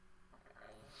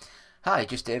Hi,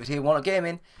 just David here, One Up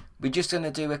Gaming. We're just going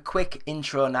to do a quick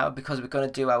intro now because we're going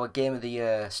to do our Game of the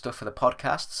Year stuff for the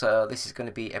podcast. So this is going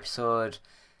to be episode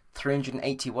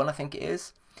 381, I think it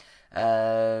is.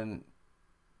 Yeah,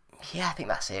 I think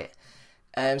that's it.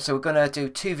 So we're going to do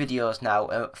two videos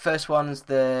now. First one's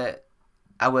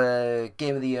our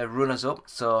Game of the Year runners-up.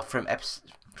 So from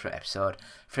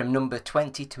number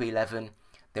 20 to 11.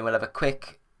 Then we'll have a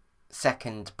quick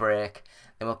second break.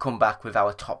 Then we'll come back with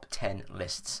our top 10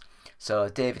 lists. So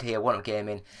David here, One Up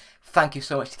Gaming. Thank you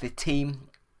so much to the team.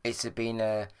 It's been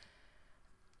I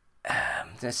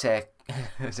was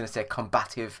gonna say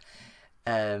combative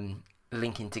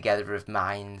linking together of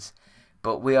minds,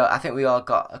 but I think we all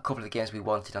got a couple of the games we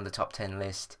wanted on the top 10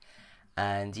 list,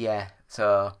 and yeah.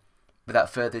 So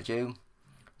without further ado,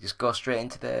 just go straight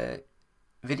into the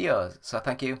videos. So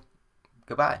thank you.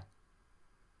 Goodbye.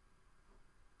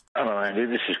 Hello, Andy.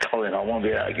 This is Colin. I won't be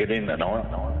able to get in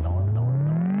tonight.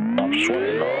 I'm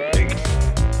sweating like a pig.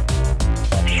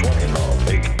 I'm sweating like a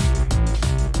pig.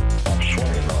 I'm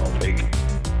sweating like a pig.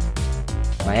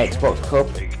 My Xbox cup.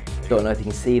 Don't know if you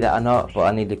can see that or not, but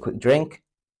I need a quick drink.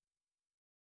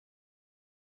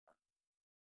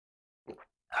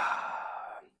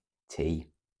 Tea.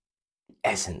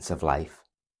 Essence of life.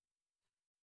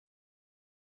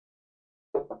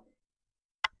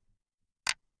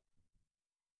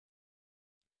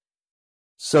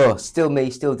 So, still me,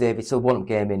 still David, still One Up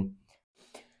Gaming.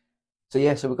 So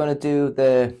yeah, so we're going to do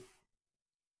the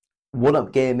One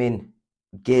Up Gaming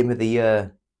Game of the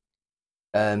Year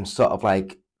sort of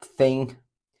like thing.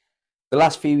 The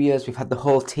last few years we've had the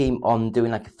whole team on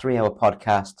doing like a 3-hour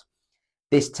podcast.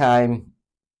 This time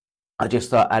I just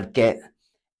thought I'd get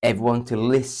everyone to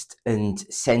list and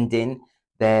send in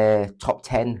their top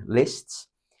 10 lists.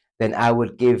 Then I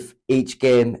would give each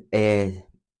game a...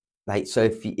 so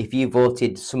if you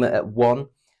voted Summit at 1,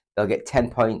 they'll get 10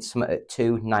 points, Summit at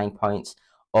 2, 9 points,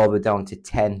 all the way down to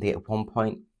 10, they get 1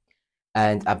 point.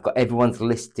 And I've got everyone's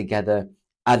list together,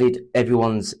 added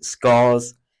everyone's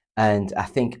scores, and I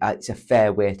think it's a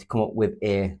fair way to come up with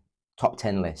a top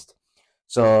 10 list.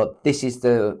 So this is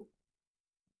the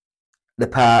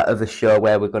part of the show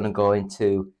where we're going to go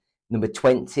into number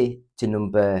 20 to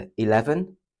number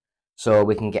 11. So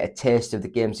we can get a taste of the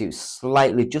games that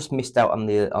slightly just missed out on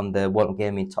the One Up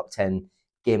Gaming top 10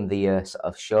 Game of the Year sort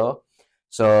of show.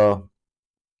 So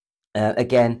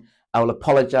again, I will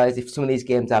apologise if some of these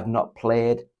games I've not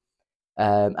played.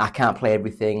 I can't play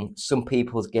everything. Some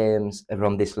people's games are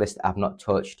on this list I've not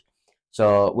touched.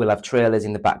 So we'll have trailers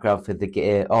in the background for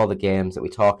all the games that we're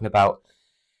talking about.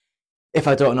 If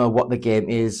I don't know what the game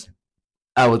is,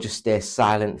 I will just stay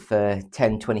silent for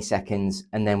 10-20 seconds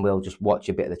and then we'll just watch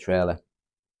a bit of the trailer.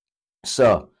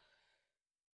 So,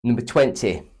 number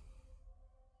 20,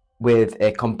 with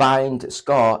a combined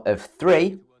score of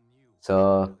 3,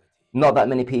 so not that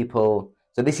many people.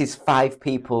 So this is 5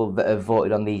 people that have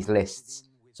voted on these lists.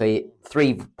 So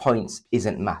 3 points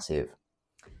isn't massive.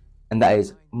 And that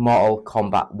is Mortal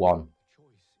Kombat 1.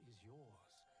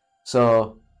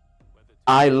 So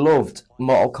I loved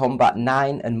Mortal Kombat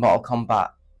 9 and Mortal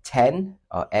Kombat 10,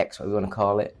 or X, what we want to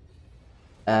call it.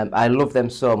 I love them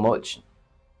so much.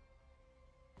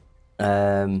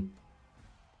 I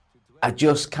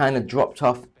just kind of dropped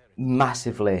off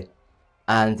massively.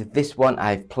 And this one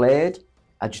I've played,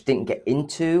 I just didn't get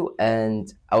into,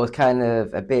 and I was kind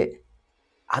of a bit...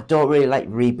 I don't really like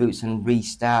reboots and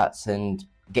restarts and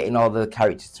getting all the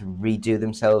characters to redo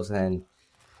themselves and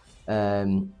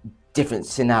different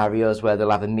scenarios where they'll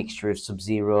have a mixture of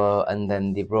Sub-Zero and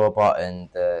then the robot and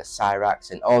the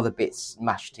Cyrax and all the bits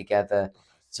mashed together.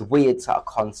 It's a weird sort of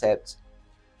concept,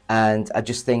 and I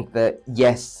just think that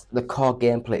yes, the core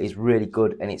gameplay is really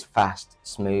good and it's fast,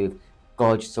 smooth,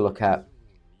 gorgeous to look at.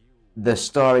 The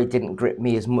story didn't grip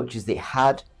me as much as it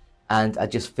had, and I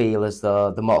just feel as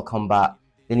though the Mortal Kombat,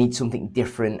 they need something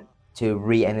different to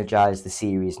re-energize the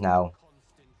series now.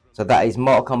 So that is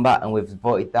Mortal Kombat, and we've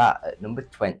voted that at number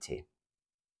 20.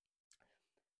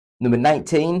 Number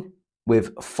 19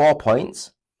 with 4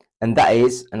 points, and that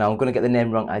is, and I'm going to get the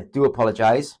name wrong, I do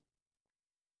apologise,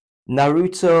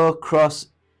 Naruto Cross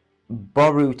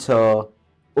Boruto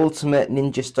Ultimate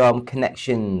Ninja Storm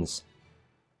Connections.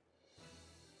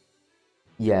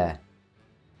 Yeah.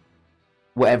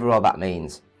 Whatever all that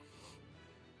means.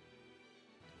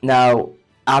 Now,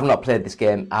 I've not played this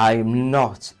game. I'm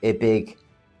not a big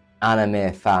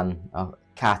anime fan or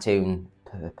cartoon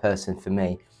person for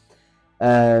me.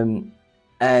 And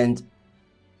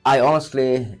I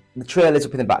honestly, the trailer's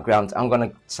up in the background. I'm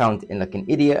going to sound like an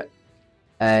idiot.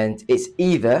 And it's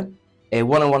either a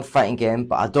one-on-one fighting game,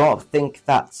 but I don't think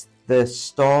that's the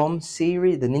Storm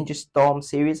series, the Ninja Storm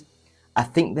series. I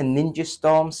think the Ninja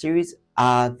Storm series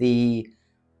are the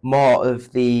more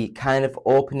of the kind of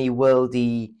openy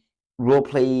worldy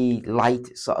roleplay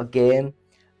light sort of game.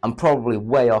 I'm probably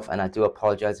way off, and I do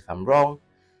apologize if I'm wrong.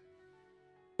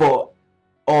 But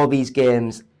all these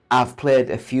games, I've played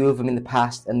a few of them in the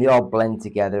past, and they all blend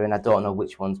together, and I don't know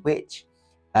which one's which,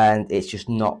 and it's just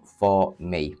not for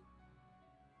me.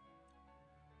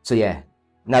 So yeah,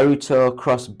 Naruto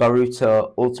Cross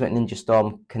Boruto Ultimate Ninja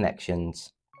Storm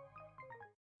Connections.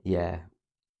 Yeah.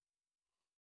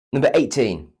 Number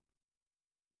 18.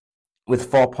 With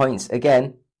 4 points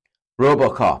again,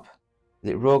 Robocop. Is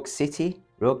it Rogue City?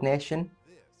 Rogue Nation?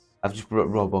 I've just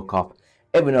wrote Robocop.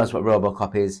 Everyone knows what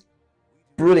Robocop is.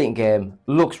 Brilliant game.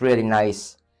 Looks really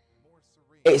nice.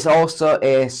 It's also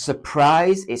a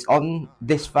surprise. It's on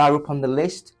this far up on the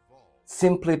list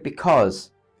simply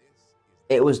because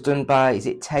it was done by, is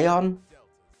it Teon?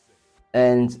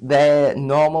 And their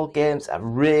normal games are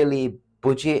really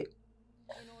budget.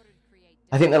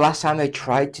 I think the last time they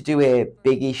tried to do a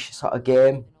big-ish sort of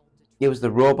game, it was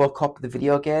the Robocop, the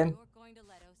video game.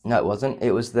 No, it wasn't.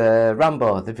 It was the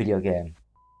Rambo, the video game.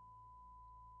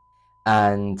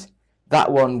 And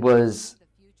that one was,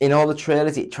 in all the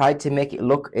trailers, it tried to make it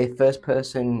look a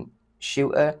first-person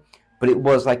shooter, but it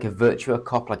was like a Virtua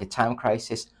Cop, like a Time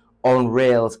Crisis,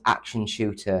 on-rails action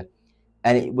shooter,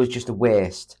 and it was just a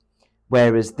waste.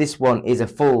 Whereas this one is a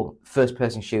full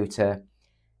first-person shooter.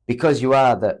 Because you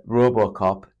are the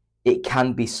Robocop, it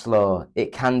can be slow.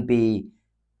 It can be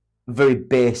very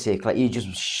basic, like you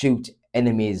just shoot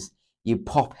enemies, you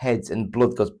pop heads and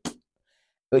blood goes,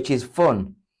 which is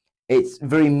fun. It's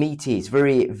very meaty, it's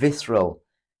very visceral,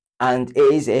 and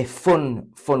it is a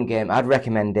fun game. I'd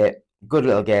recommend it. Good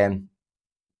little game.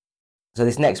 So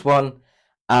this next one,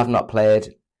 I've not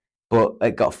played, but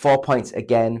it got 4 points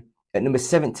again. At number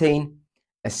 17,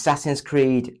 Assassin's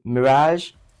Creed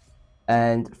Mirage.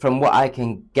 And from what I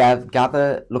can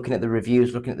gather, looking at the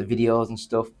reviews, looking at the videos and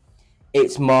stuff,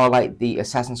 it's more like the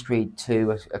Assassin's Creed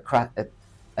 2,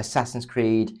 Assassin's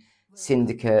Creed,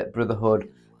 Syndicate,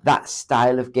 Brotherhood, that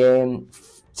style of game.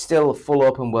 Still full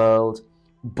open world,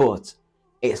 but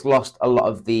it's lost a lot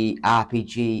of the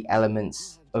RPG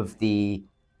elements of the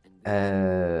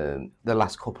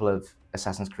last couple of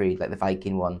Assassin's Creed, like the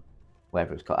Viking one,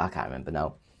 whatever it's called. I can't remember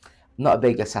now. I'm not a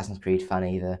big Assassin's Creed fan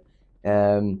either.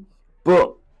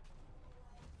 But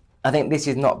I think this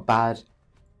is not bad.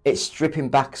 It's stripping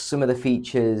back some of the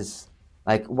features.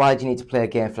 Like, why do you need to play a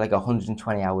game for like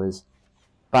 120 hours?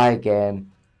 Buy a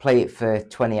game, play it for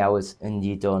 20 hours, and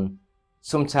you're done.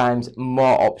 Sometimes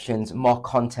more options, more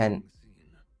content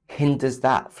hinders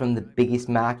that from the biggest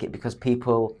market because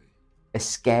people are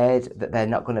scared that they're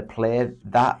not going to play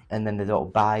that and then they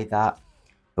don't buy that.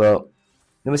 But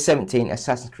number 17,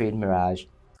 Assassin's Creed Mirage.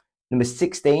 Number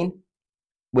 16,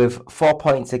 with 4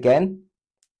 points again,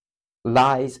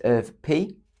 Lies of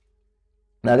P.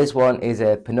 Now this one is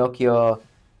a Pinocchio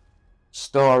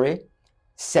story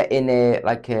set in a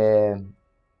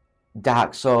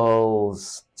Dark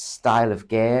Souls style of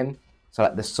game, so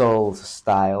like the Souls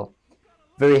style.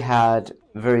 Very hard,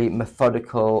 very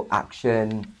methodical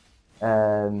action,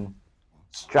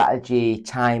 strategy,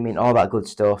 timing, all that good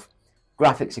stuff.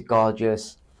 Graphics are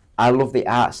gorgeous. I love the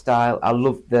art style. I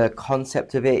love the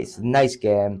concept of it. It's a nice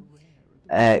game.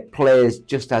 Plays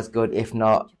just as good, if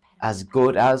not as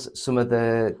good as some of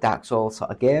the Dark Souls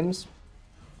sort of games.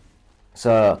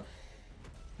 So,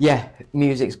 yeah,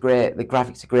 music's great. The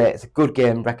graphics are great. It's a good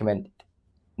game. Recommend.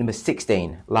 Number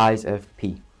 16, Lies of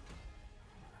P.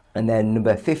 And then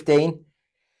number 15,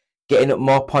 getting up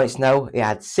more points now. It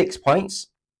had 6 points.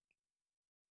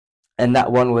 And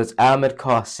that one was Armored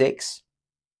Core 6.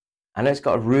 I know it's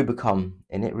got a Rubicon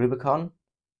in it. Rubicon?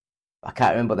 I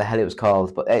can't remember what the hell it was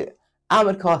called. But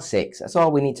Armored Core 6. That's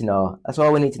all we need to know. That's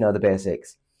all we need to know, the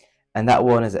basics. And that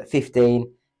one is at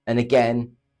 15. And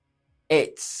again,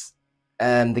 it's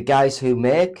the guys who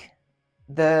make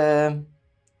the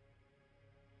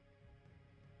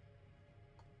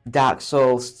Dark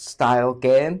Souls style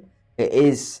game. It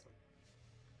is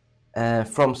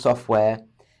From Software.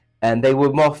 And they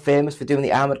were more famous for doing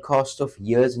the Armored Core stuff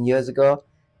years and years ago.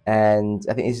 And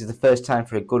I think this is the first time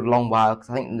for a good long while,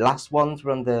 because I think the last ones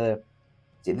were on the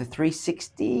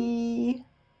 360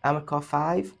 Armored Core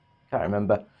 5? Can't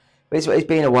remember. But it's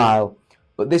been a while.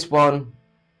 But this one,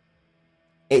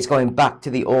 it's going back to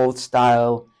the old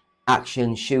style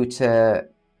action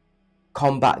shooter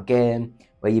combat game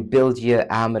where you build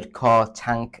your Armored Core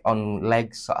tank on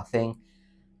legs sort of thing,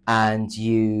 and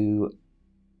you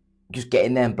just get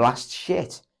in there and blast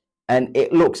shit. And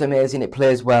it looks amazing, it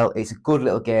plays well, it's a good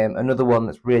little game. Another one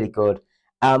that's really good,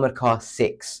 Armored Core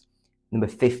 6, number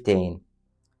 15.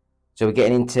 So we're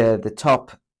getting into the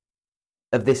top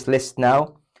of this list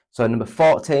now. So number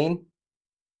 14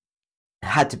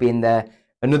 had to be in there.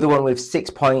 Another one with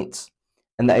 6 points,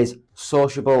 and that is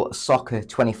Sociable Soccer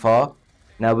 24.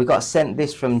 Now, we got sent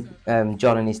this from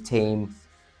John and his team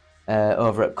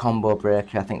over at Combo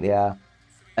Breaker, I think they are,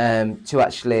 to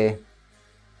actually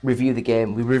review the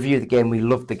game. We reviewed the game, we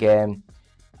loved the game.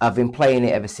 I've been playing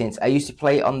it ever since. I used to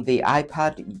play it on the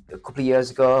iPad a couple of years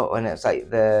ago when it was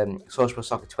like the Sociable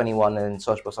Soccer 21 and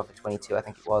Sociable Soccer 22, I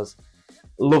think it was.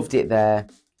 Loved it there.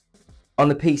 On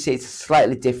the PC, it's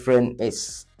slightly different.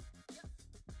 It's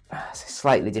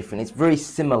slightly different. It's very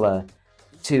similar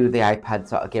to the iPad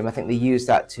sort of game. I think they used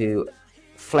that to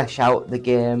flesh out the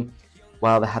game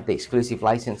while they had the exclusive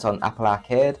license on Apple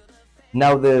Arcade.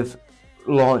 Now they've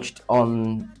launched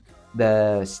on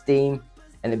the Steam,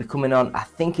 and it'll be coming on, I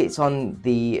think it's on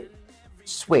the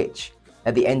Switch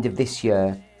at the end of this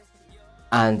year,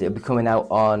 and it'll be coming out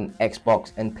on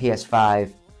Xbox and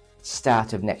PS5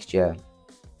 start of next year.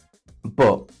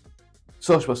 But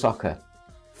Sociable Soccer,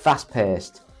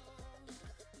 fast-paced.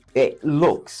 It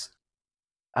looks,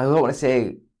 I don't want to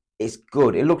say it's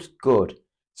good. It looks good.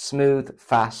 Smooth,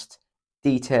 fast,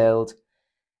 detailed.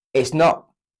 It's not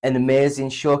an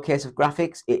amazing showcase of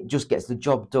graphics. It just gets the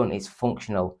job done. It's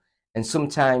functional. And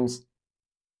sometimes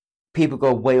people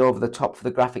go way over the top for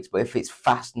the graphics, but if it's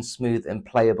fast and smooth and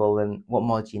playable, then what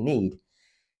more do you need?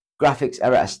 Graphics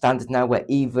are at a standard now where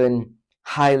even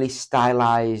highly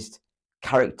stylized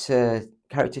caricatures,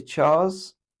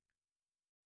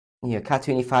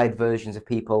 cartoonified versions of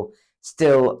people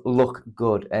still look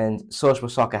good, and Sociable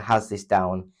Soccer has this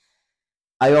down.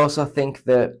 I also think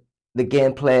that the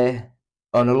gameplay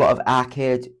on a lot of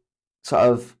arcade sort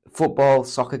of football,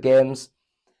 soccer games,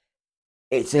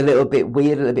 it's a little bit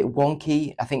weird, a little bit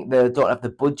wonky. I think they don't have the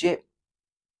budget.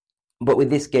 But with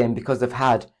this game, because they've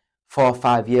had 4 or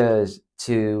 5 years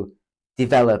to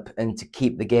develop and to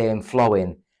keep the game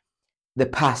flowing, the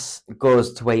pass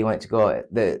goes to where you want it to go.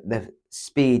 The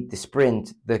speed, the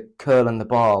sprint, the curl and the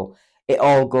ball, it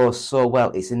all goes so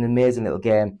well. It's an amazing little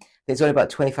game. It's only about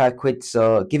 25 quid,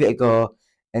 so give it a go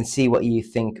and see what you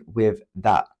think with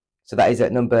that. So that is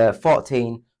at number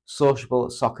 14, Sociable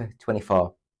Soccer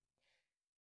 24.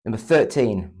 Number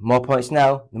 13, more points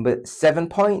now. Number 7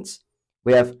 points,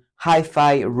 we have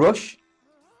Hi-Fi Rush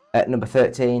at number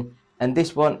 13. And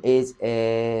this one is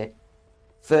a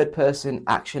third-person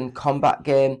action combat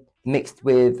game mixed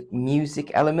with music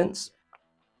elements.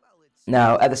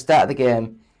 Now, at the start of the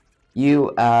game,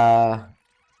 you are...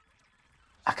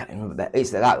 I can't remember that.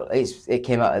 It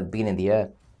came out at the beginning of the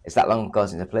year. It's that long ago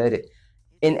since I played it.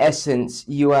 In essence,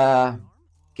 you are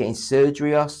getting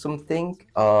surgery or something,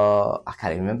 or I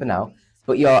can't even remember now.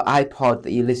 But your iPod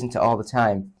that you listen to all the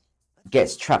time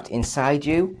gets trapped inside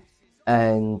you,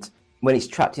 and when it's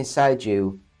trapped inside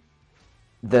you,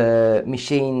 the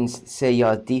machines say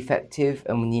you're defective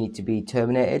and you need to be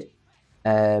terminated.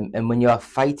 And when you're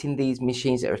fighting these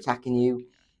machines that are attacking you,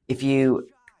 if you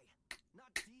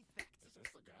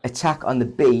attack on the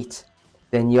beat,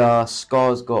 then your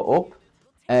scores go up,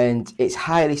 and it's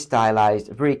highly stylized,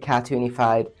 very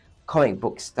cartoonified, comic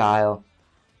book style.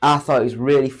 I thought it was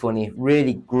really funny,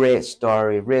 really great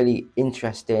story, really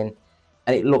interesting,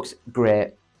 and it looks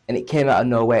great. And it came out of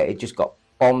nowhere. It just got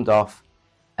bombed off,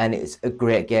 and it's a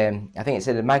great game. I think it's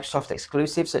a Microsoft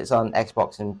exclusive, so it's on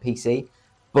Xbox and PC,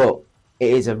 but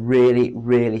it is a really,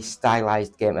 really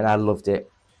stylized game, and I loved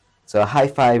it. So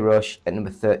Hi-Fi Rush at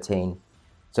number 13.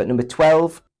 So at number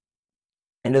 12,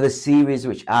 another series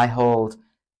which I hold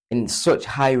in such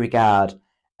high regard,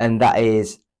 and that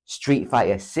is Street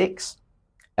Fighter 6.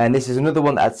 And this is another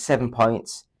one that had 7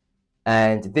 points.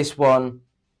 And this one,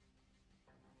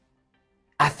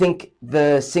 I think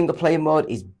the single player mode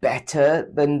is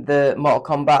better than the Mortal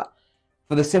Kombat,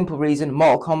 for the simple reason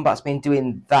Mortal Kombat's been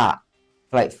doing that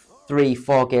for like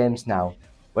 3-4 games now.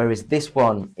 Whereas this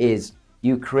one is,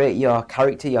 you create your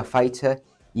character, your fighter,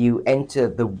 you enter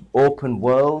the open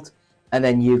world, and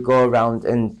then you go around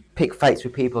and pick fights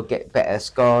with people, get better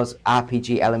scores,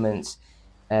 RPG elements,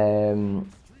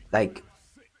 like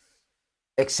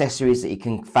accessories that you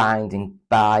can find and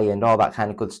buy and all that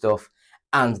kind of good stuff.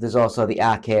 And there's also the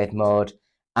arcade mode,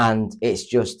 and it's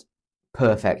just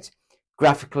perfect.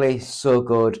 Graphically, so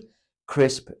good,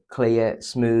 crisp, clear,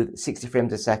 smooth, 60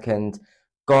 frames a second,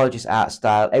 gorgeous art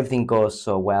style, everything goes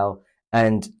so well,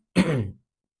 and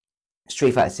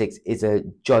Street Fighter 6 is a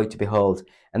joy to behold,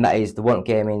 and that is the One Up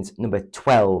Gaming's number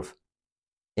 12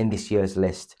 in this year's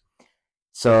list.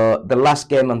 So the last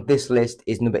game on this list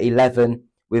is number 11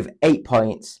 with 8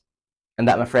 points, and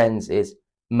that, my friends, is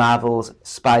Marvel's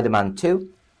Spider-Man 2.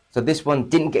 So this one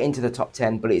didn't get into the top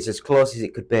 10, but it's as close as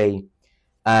it could be.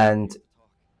 And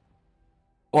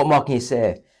what more can you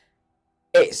say?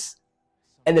 It's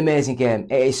an amazing game.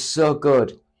 It is so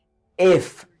good.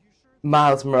 If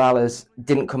Miles Morales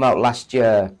didn't come out last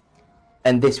year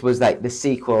and this was like the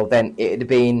sequel, then it'd have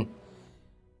been,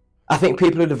 I think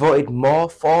people would have voted more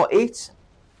for it.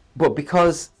 But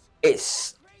because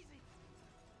it's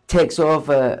takes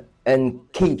over and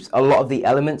keeps a lot of the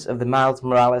elements of the Miles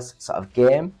Morales sort of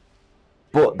game,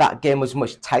 but that game was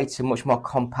much tighter, much more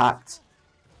compact.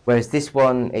 Whereas this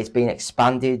one, it's been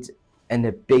expanded in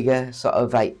a bigger sort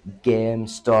of like game,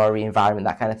 story, environment,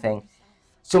 that kind of thing.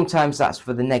 Sometimes that's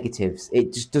for the negatives.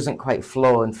 It just doesn't quite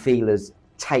flow and feel as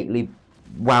tightly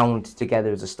wound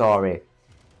together as a story.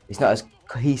 It's not as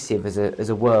cohesive as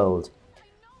a world.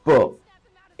 But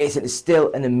it's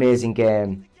still an amazing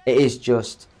game. It is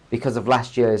just because of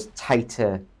last year's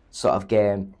tighter sort of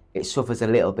game, it suffers a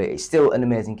little bit. It's still an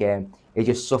amazing game. It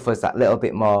just suffers that little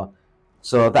bit more.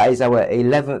 So that is our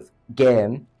 11th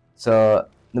game. So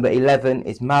number 11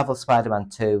 is Marvel Spider-Man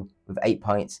 2 with 8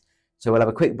 points. So we'll have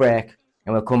a quick break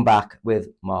and we'll come back with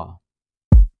more.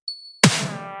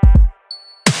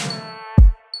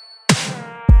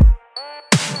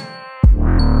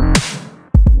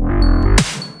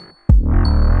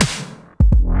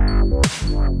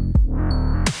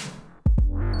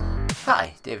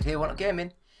 Hi, David here, GotY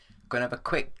Gaming. Going to have a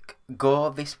quick go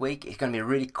this week. It's going to be a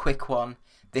really quick one.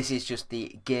 This is just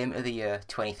the Game of the Year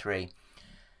 23.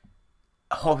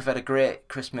 I hope you've had a great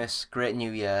Christmas, great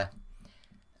New Year.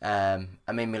 I'm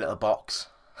in my little box.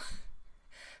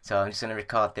 So I'm just going to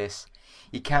record this.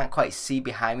 You can't quite see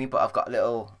behind me, but I've got a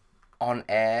little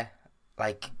on-air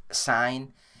like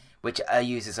sign, which I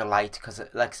use as a light because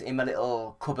like in my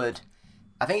little cupboard.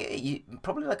 I think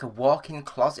probably like a walk-in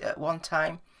closet at one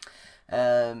time.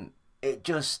 It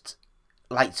just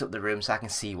lights up the room so I can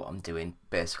see what I'm doing,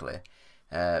 basically.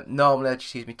 Normally I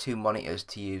just use my 2 monitors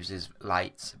to use as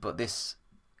lights, but this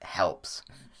helps.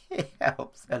 It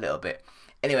helps a little bit.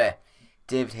 Anyway,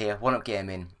 David here, GotY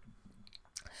Gaming.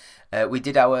 We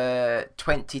did our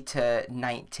 20 to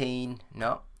 19,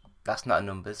 no, that's not a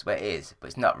numbers, well it is, but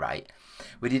it's not right.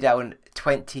 We did our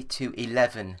 20 to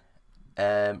 11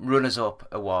 runners-up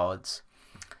awards.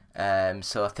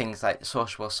 So things like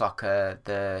Social Soccer,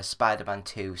 the Spider-Man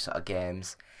 2 sort of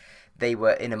games, they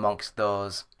were in amongst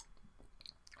those,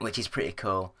 which is pretty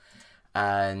cool.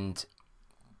 And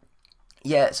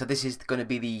yeah, so this is going to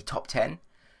be the top 10.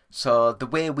 So the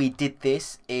way we did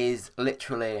this is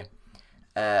literally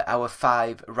our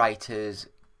 5 writers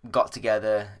got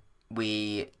together,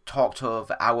 we talked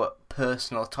over our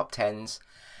personal top 10s,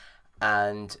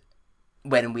 and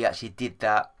when we actually did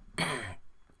that,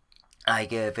 I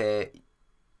gave a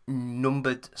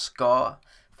numbered score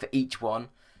for each one.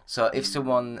 So if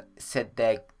someone said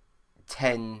their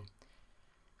 10,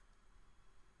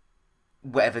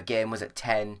 whatever game was at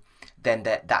 10, then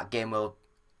that game will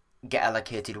get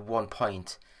allocated 1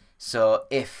 point. So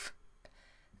if,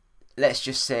 let's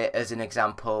just say as an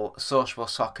example, Social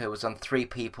Soccer was on 3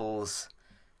 people's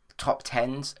top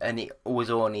 10s and it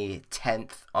was only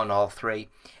 10th on all 3,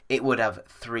 it would have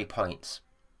 3 points.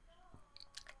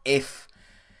 If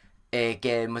a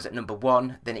game was at number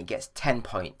 1, then it gets 10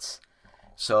 points.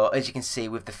 So as you can see,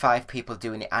 with the 5 people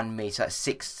doing it and me, so that's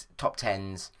 6 top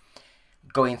 10s,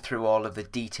 going through all of the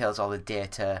details, all the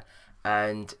data,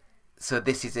 and so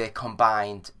this is a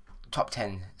combined top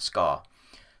 10 score.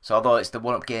 So although it's the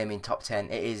GotY Gaming top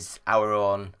 10, it is our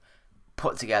own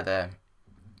put together.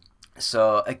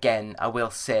 So again, I will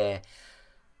say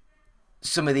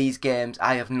some of these games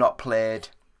I have not played,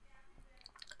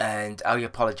 and I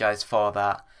apologise for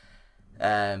that.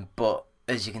 But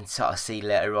as you can sort of see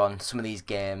later on, some of these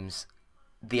games,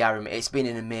 it's been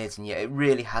an amazing year. It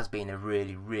really has been a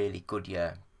really, really good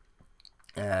year.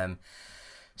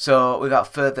 So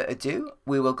without further ado,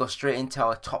 we will go straight into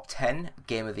our top 10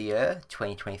 Game of the Year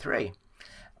 2023.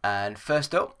 And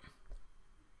first up,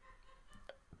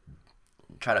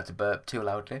 try not to burp too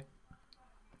loudly.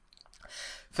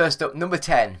 First up, number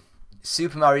 10,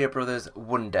 Super Mario Bros.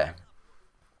 Wonder.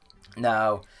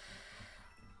 Now,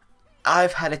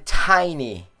 I've had a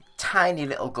tiny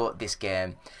little go at this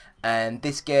game, and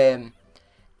this game,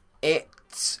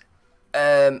 it's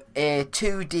a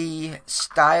 2D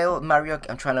style Mario.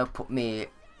 I'm trying to put my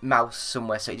mouse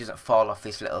somewhere so it doesn't fall off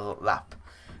this little lap,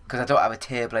 because I don't have a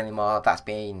table anymore, that's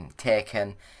been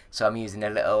taken, so I'm using a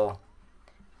little,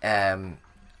 I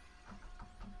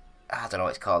don't know what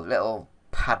it's called, little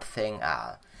pad thing.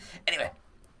 Anyway,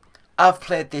 I've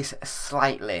played this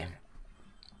slightly,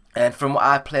 and from what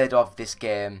I played of this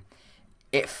game,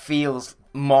 it feels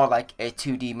more like a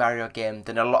 2D Mario game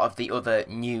than a lot of the other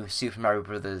new Super Mario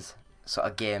Brothers sort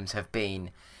of games have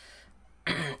been.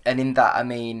 And in that, I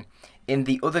mean, in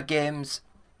the other games,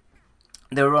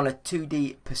 they were on a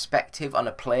 2D perspective on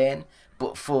a plane,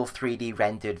 but full 3D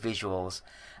rendered visuals.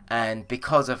 And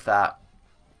because of that,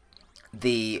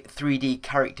 the 3D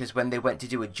characters, when they went to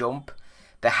do a jump,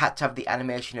 they had to have the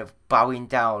animation of bowing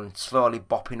down, slowly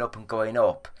bopping up and going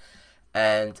up.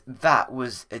 And that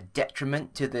was a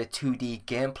detriment to the 2D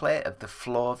gameplay, of the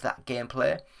flow of that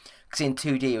gameplay. Because in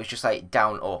 2D, it was just like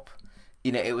down, up.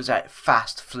 You know, it was like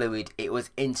fast, fluid, it was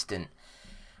instant.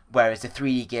 Whereas the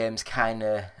 3D games kind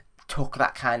of took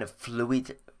that kind of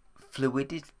fluid.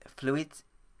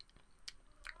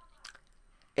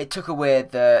 It took away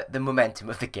the momentum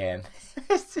of the game.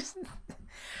 It's just,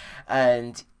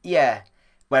 and yeah,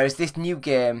 whereas this new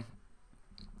game,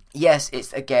 yes,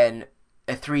 it's again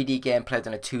a 3D game played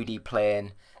on a 2D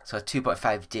plane, so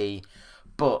 2.5D,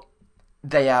 but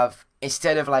they have,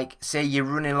 instead of like, say you're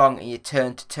running along and you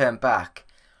turn to turn back,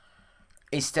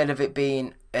 instead of it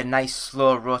being a nice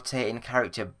slow rotating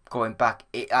character going back,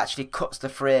 it actually cuts the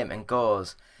frame and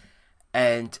goes.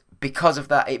 And because of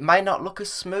that, it might not look as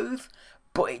smooth,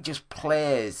 but it just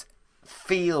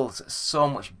feels so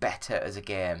much better as a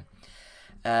game.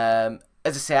 As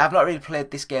I say, I've not really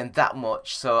played this game that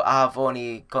much, so I've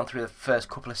only gone through the first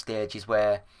couple of stages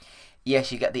where,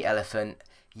 yes, you get the elephant,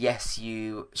 yes,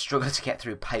 you struggle to get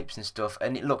through pipes and stuff,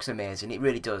 and it looks amazing, it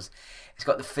really does. It's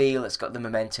got the feel, it's got the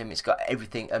momentum, it's got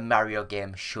everything a Mario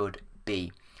game should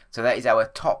be. So that is our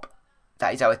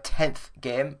 10th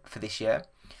game for this year.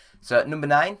 So at number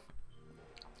 9,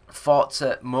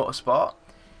 Forza Motorsport.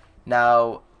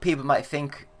 Now, people might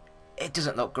think it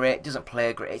doesn't look great, it doesn't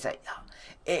play great. It's like,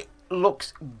 it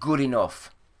looks good enough.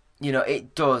 You know,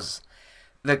 it does.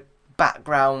 The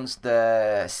backgrounds,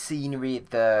 the scenery,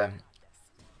 the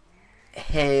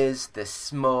haze, the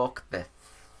smoke, the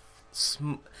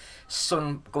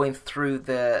sun going through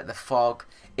the fog.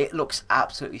 It looks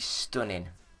absolutely stunning.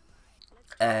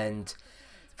 And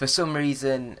for some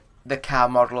reason, the car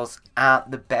models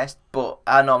aren't the best, but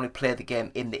I normally play the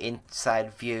game in the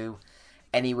inside view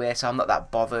anyway, so I'm not that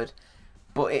bothered.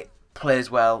 But it plays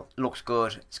well, looks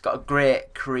good. It's got a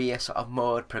great career sort of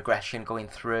mode progression going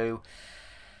through.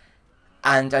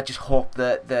 And I just hope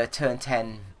that the Turn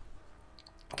 10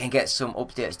 can get some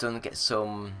updates done, get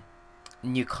some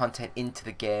new content into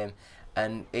the game,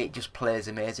 and it just plays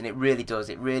amazing. It really does.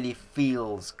 It really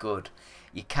feels good.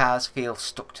 Your cars feel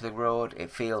stuck to the road.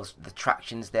 It feels the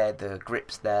traction's there, the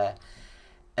grip's there,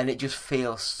 and it just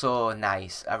feels so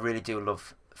nice. I really do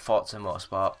love Forza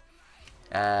Motorsport.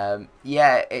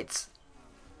 Yeah, it's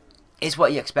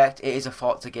what you expect. It is a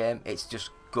Forza game. It's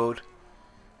just good,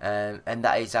 and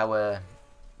that is our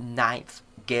 9th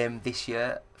game this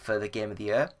year for the Game of the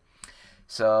Year.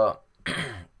 So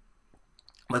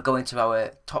we're going to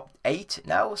our top 8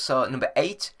 now. So number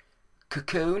 8,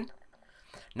 Cocoon.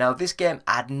 Now, this game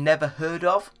I'd never heard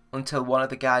of until one of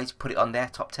the guys put it on their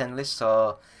top 10 list,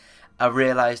 so I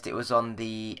realised it was on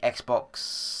the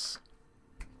Xbox,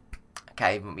 I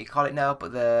can't even what you call it now,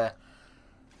 but the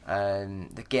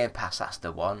Game Pass, that's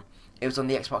the one. It was on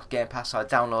the Xbox Game Pass, so I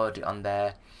downloaded it on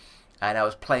there, and I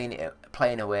was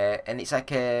playing away, and it's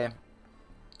like a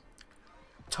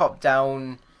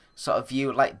top-down sort of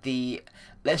view, like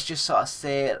let's just sort of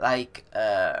say like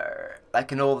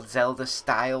an old Zelda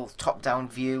style top-down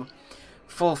view,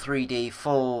 full 3D,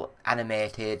 full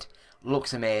animated,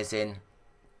 looks amazing,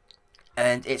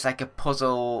 and it's like a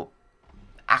puzzle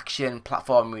action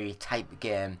platformery type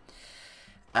game,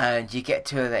 and you get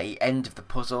to the end of the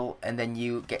puzzle and then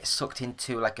you get sucked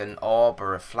into like an orb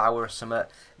or a flower or something.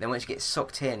 Then once you get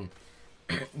sucked in,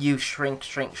 you shrink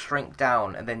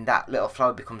down, and then that little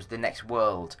flower becomes the next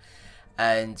world.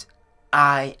 And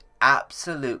I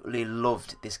absolutely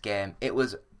loved this game. It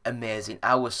was amazing.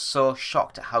 I was so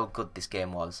shocked at how good this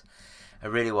game was. It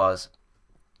really was.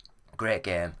 Great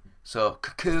game. So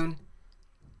Cocoon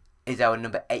is our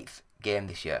number 8th game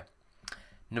this year.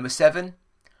 Number 7,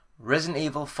 Resident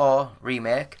Evil 4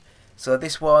 Remake. So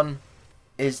this one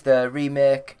is the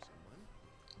remake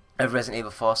of Resident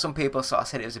Evil 4. Some people sort of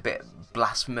said it was a bit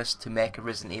blasphemous to make a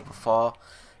Resident Evil 4,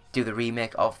 do the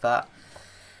remake of that.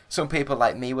 Some people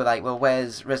like me were like, well,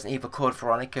 where's Resident Evil Code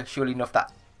Veronica? Surely enough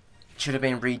that should have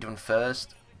been redone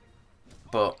first.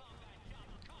 But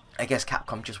I guess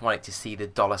Capcom just wanted to see the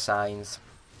dollar signs.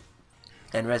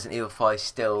 And Resident Evil 4 is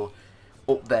still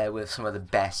up there with some of the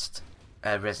best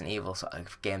Resident Evil sort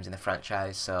of games in the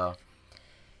franchise. So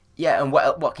yeah, and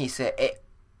what can you say? It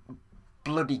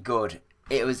bloody good.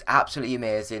 It was absolutely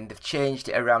amazing. They've changed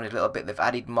it around a little bit. They've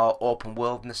added more open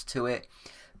worldness to it.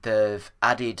 They've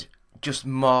added just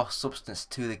more substance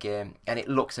to the game, and it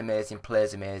looks amazing,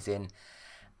 plays amazing,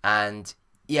 and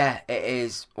yeah, it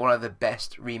is one of the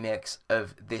best remakes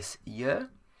of this year.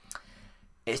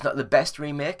 It's not the best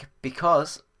remake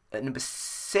because at number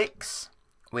 6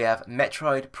 we have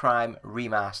Metroid Prime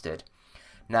Remastered.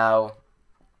 Now,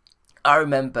 I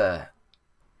remember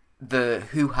the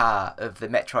hoo-ha of the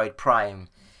Metroid Prime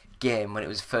game when it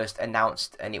was first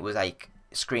announced, and it was like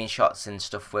screenshots and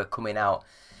stuff were coming out.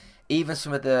 Even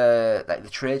some of the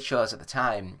trade shows at the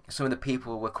time, some of the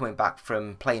people were coming back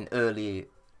from playing early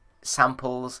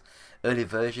samples, early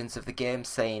versions of the game,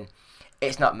 saying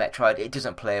it's not Metroid, it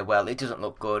doesn't play well, it doesn't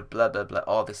look good, blah blah blah,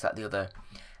 all this, that, the other.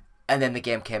 And then the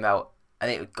game came out, and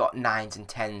it got 9s and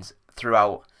 10s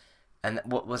throughout. And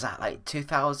what was that, like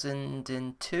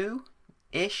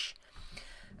 2002-ish?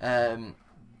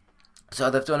 So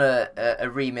they've done a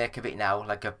remake of it now,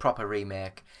 like a proper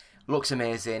remake. Looks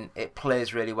amazing, it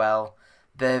plays really well.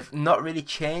 They've not really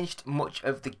changed much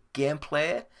of the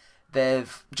gameplay.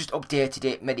 They've just updated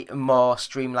it, made it more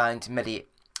streamlined, made it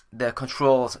the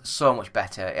controls so much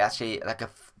better. It's actually like a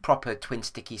proper twin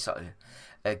sticky sort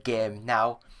of game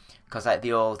now, because like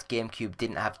the old GameCube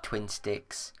didn't have twin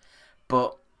sticks.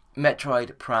 But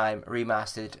Metroid Prime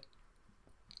Remastered,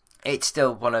 it's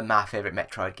still one of my favourite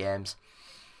Metroid games.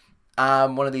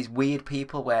 I'm one of these weird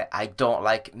people where I don't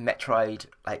like Metroid,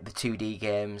 like the 2D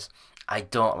games. I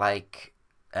don't like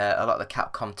a lot of the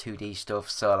Capcom 2D stuff,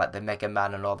 so like the Mega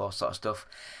Man and all those sort of stuff.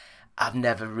 I've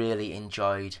never really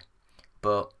enjoyed.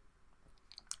 But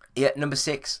yeah, number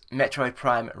 6, Metroid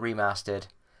Prime Remastered.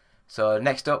 So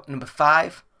next up, number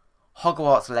 5,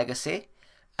 Hogwarts Legacy.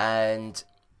 And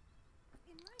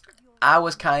I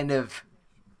was kind of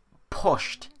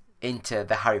pushed into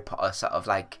the Harry Potter sort of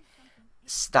like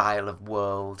style of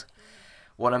world.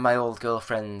 One of my old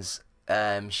girlfriends,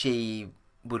 she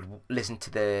would listen to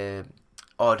the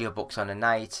audiobooks on a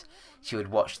night. She would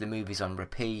watch the movies on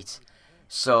repeat.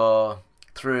 So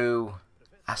through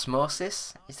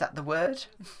osmosis, is that the word?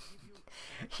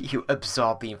 You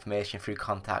absorb the information through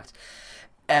contact.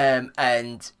 And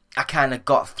I kind of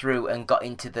got through and got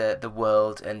into the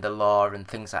world and the lore and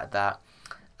things like that.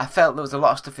 I felt there was a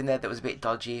lot of stuff in there that was a bit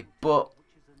dodgy, but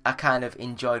I kind of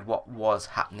enjoyed what was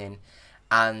happening,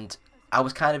 and I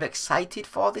was kind of excited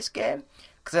for this game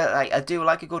because I do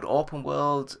like a good open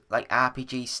world like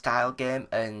RPG style game,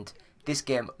 and this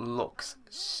game looks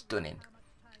stunning,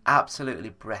 absolutely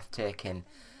breathtaking.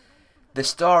 The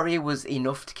story was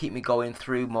enough to keep me going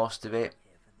through most of it,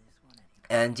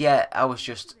 and yeah, I was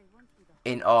just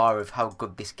in awe of how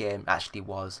good this game actually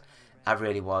was. I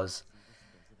really was.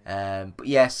 But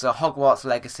yeah, so Hogwarts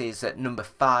Legacy is at number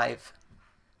 5.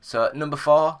 So at number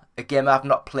 4, a game I've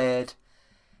not played,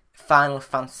 Final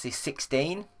Fantasy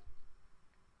 16.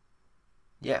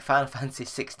 Yeah, Final Fantasy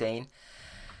 16.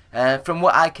 From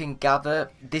what I can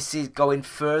gather, this is going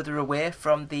further away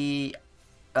from the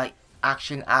like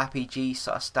action RPG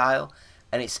sort of style,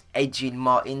 and it's edging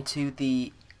more into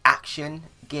the action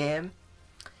game.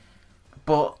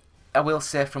 But I will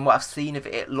say, from what I've seen of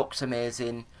it, it looks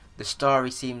amazing. The story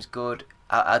seems good.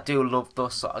 I do love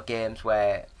those sort of games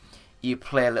where you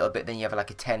play a little bit, then you have like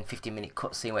a 10-15 minute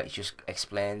cutscene where it just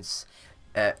explains,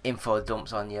 info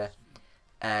dumps on you.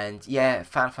 And yeah,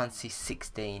 Final Fantasy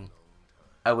 16,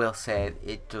 I will say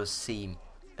it does seem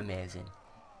amazing.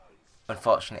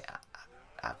 Unfortunately,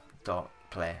 I don't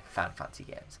play Final Fantasy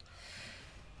games.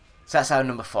 So that's our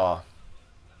number 4.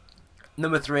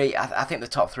 Number 3, I think the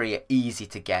top 3 are easy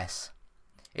to guess.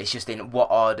 It's just in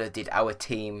what order did our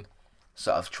team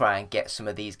sort of try and get some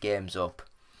of these games up.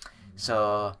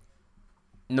 So,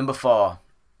 number 4.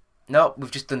 No,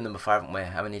 we've just done number 4, haven't we?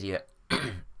 I'm an idiot.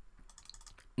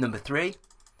 Number 3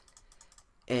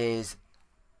 is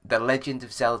The Legend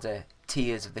of Zelda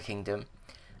Tears of the Kingdom.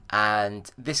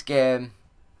 And this game,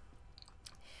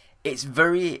 it's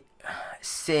very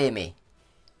samey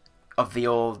of the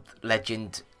old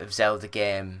Legend of Zelda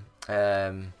game.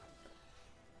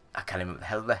 I can't remember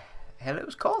what the hell it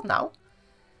was called now.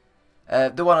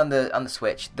 The one on the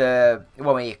Switch, the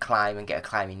one where you climb and get a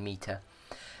climbing meter.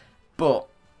 But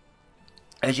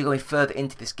as you're going further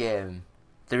into this game,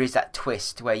 there is that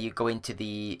twist where you go into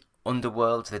the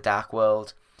underworld, the dark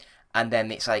world, and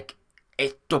then it's like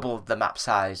it's doubled the map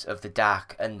size of the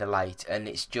dark and the light, and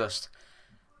it's just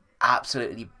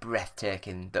absolutely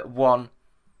breathtaking. That one,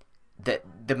 that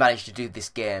they managed to do this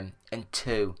game, and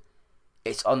 2,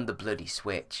 it's on the bloody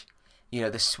Switch. You know,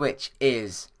 the Switch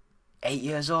is 8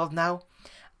 years old now,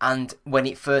 and when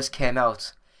it first came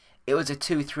out, it was a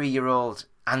 2-3-year-old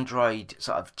Android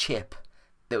sort of chip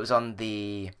that was on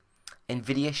the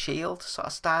Nvidia Shield sort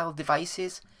of style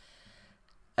devices,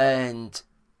 and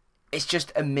it's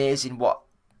just amazing what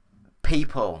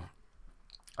people,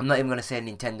 I'm not even going to say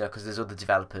Nintendo because there's other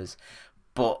developers,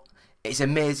 but it's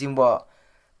amazing what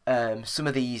some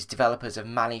of these developers have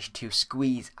managed to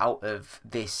squeeze out of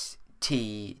this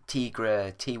Tegra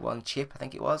T1 chip, I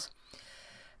think it was.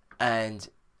 And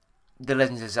the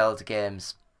Legends of Zelda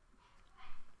games,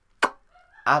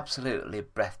 absolutely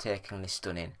breathtakingly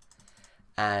stunning.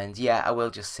 And yeah, I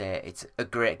will just say it's a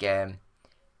great game.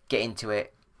 Get into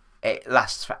it. It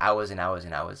lasts for hours and hours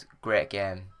and hours. Great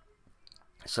game.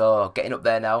 So getting up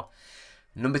there now.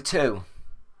 Number 2,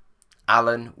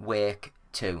 Alan Wake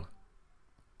 2.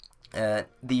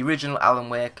 The original Alan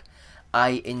Wake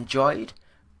I enjoyed,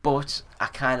 but I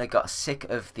kind of got sick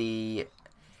of the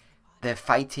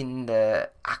fighting, the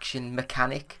action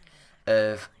mechanic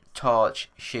of torch,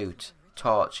 shoot,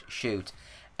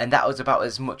 and that was about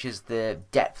as much as the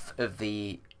depth of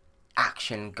the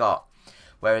action got.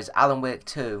 Whereas Alan Wake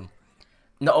 2,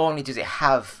 not only does it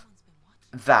have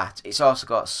that, it's also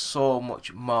got so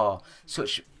much more,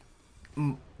 such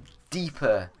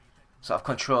deeper sort of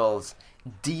controls,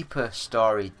 deeper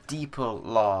story, deeper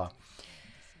lore,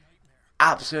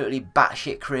 absolutely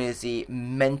batshit crazy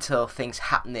mental things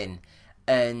happening,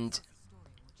 and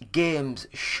games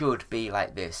should be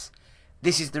like this.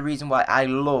 This is the reason why I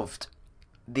loved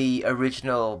the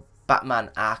original Batman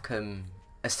Arkham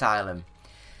Asylum.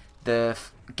 The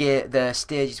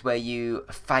stages where you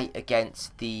fight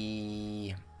against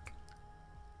the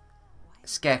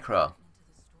Scarecrow,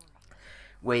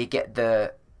 where you get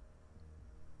the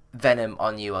venom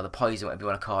on you, or the poison, whatever you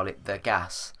want to call it, the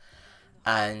gas,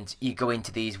 and you go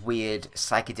into these weird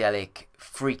psychedelic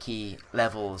freaky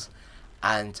levels,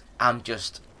 and I'm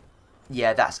just,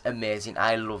 yeah, that's amazing.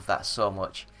 I love that so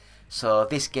much. So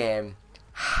this game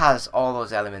has all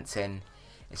those elements in.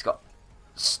 It's got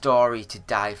story to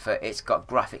die for, it's got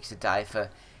graphics to die for,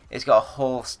 it's got a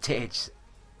whole stage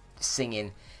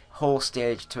singing, whole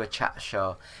stage to a chat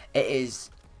show. It is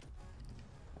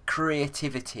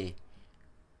creativity.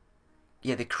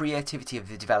 Yeah, the creativity of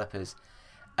the developers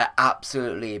are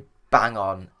absolutely bang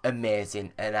on,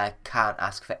 amazing, and I can't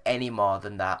ask for any more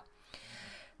than that.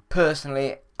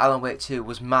 Personally, Alan Wake 2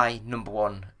 was my number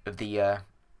 1 of the year,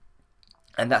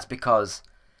 and that's because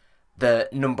the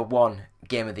number 1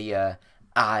 game of the year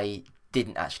I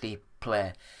didn't actually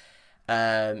play.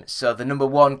 So the number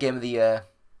 1 game of the year,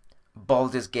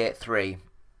 Baldur's Gate 3,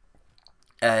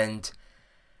 and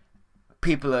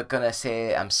people are gonna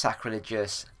say I'm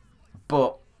sacrilegious,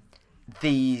 but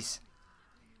these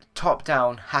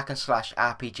top-down hack and slash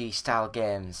RPG style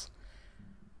games,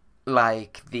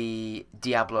 like the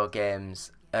Diablo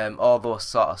games, all those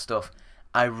sort of stuff,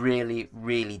 I really,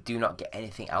 really do not get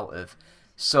anything out of.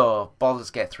 So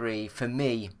Baldur's Gate 3, for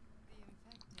me,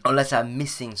 unless I'm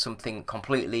missing something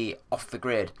completely off the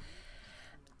grid,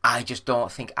 I just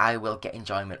don't think I will get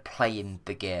enjoyment playing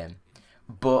the game.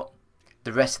 But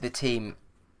the rest of the team,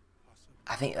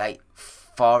 I think like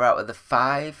 4 out of the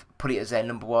 5 put it as their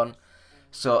number 1.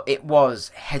 So it was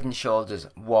head and shoulders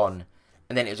 1,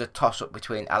 and then it was a toss-up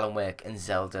between Alan Wake and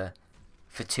Zelda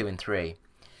for 2 and 3.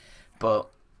 But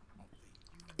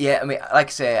yeah, I mean, like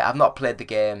I say, I've not played the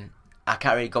game. I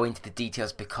can't really go into the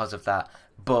details because of that,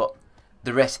 but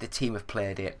the rest of the team have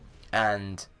played it,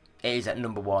 and it is at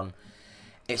number 1.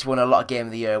 It's won a lot of Game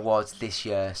of the Year awards this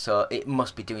year, so it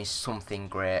must be doing something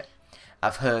great.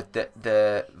 I've heard that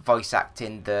the voice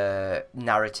acting, the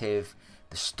narrative,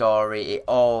 the story, it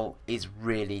all is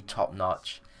really top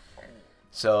notch.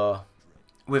 So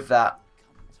with that,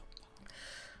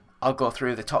 I'll go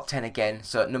through the top 10 again.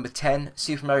 So at number 10,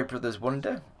 Super Mario Bros.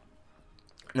 Wonder.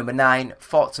 Number 9,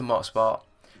 Forza Motorsport.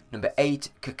 Number 8,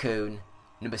 Cocoon.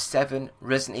 Number 7,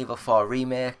 Resident Evil 4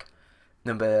 Remake.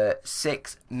 Number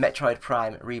 6, Metroid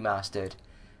Prime Remastered.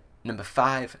 Number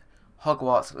 5,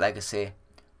 Hogwarts Legacy.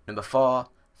 Number 4,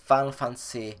 Final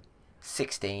Fantasy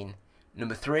 16.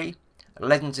 Number 3,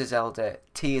 Legends of Zelda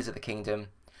Tears of the Kingdom.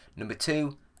 Number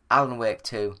 2, Alan Wake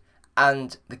 2.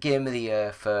 And the game of the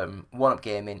year from One Up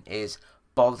Gaming is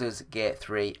Baldur's Gate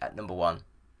 3 at number 1.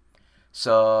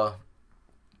 So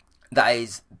that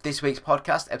is this week's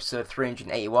podcast, episode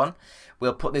 381.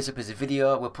 We'll put this up as a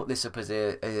video, we'll put this up as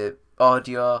a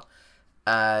audio,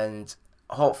 and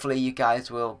hopefully you guys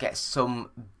will get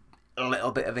a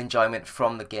little bit of enjoyment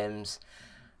from the games.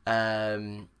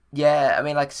 Yeah, I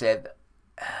mean, like I said,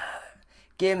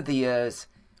 Game of the Years,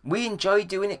 we enjoy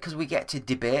doing it because we get to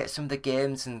debate some of the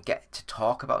games and get to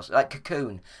talk about, like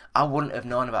Cocoon. I wouldn't have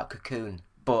known about Cocoon,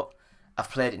 but I've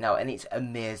played it now and it's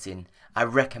amazing. I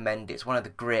recommend it. It's one of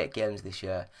the great games this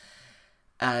year.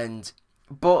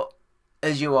 But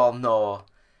as you all know,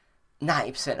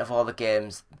 90% of all the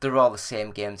games, they're all the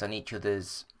same games on each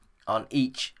other's on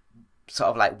each sort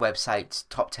of like website's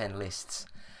top 10 lists.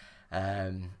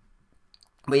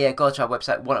 But yeah, go to our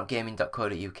website,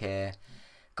 oneupgaming.co.uk.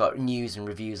 Got news and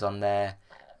reviews on there.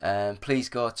 Please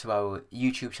go to our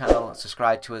YouTube channel,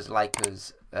 subscribe to us, like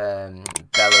us, bell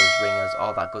us, ring us,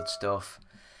 all that good stuff.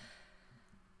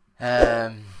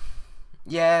 Yeah,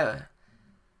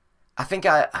 I think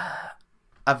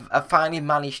I've finally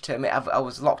managed to. I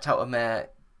was locked out of my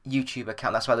YouTube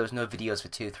account. That's why there was no videos for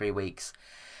 2-3 weeks.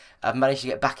 I've managed to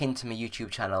get back into my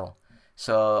YouTube channel,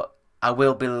 so I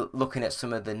will be looking at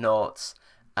some of the notes,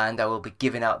 and I will be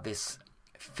giving out this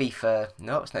FIFA.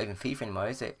 No, it's not even FIFA anymore,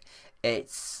 is it?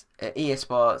 It's EA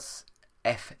Sports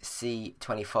FC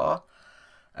 24.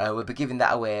 We'll be giving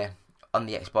that away on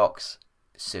the Xbox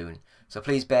soon. So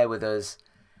please bear with us.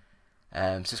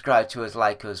 Subscribe to us,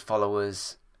 like us, follow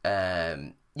us.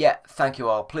 Yeah, thank you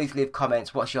all. Please leave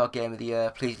comments. What's your game of the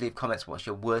year? Please leave comments. What's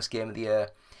your worst game of the year?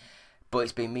 But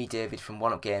it's been me, David, from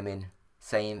One Up Gaming,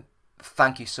 saying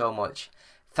thank you so much.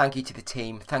 Thank you to the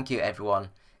team. Thank you,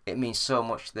 everyone. It means so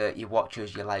much that you watch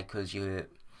us, you like us, you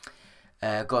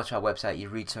go to our website, you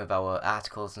read some of our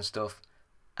articles and stuff.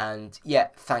 And yeah,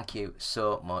 thank you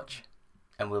so much.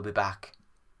 And we'll be back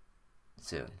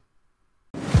soon.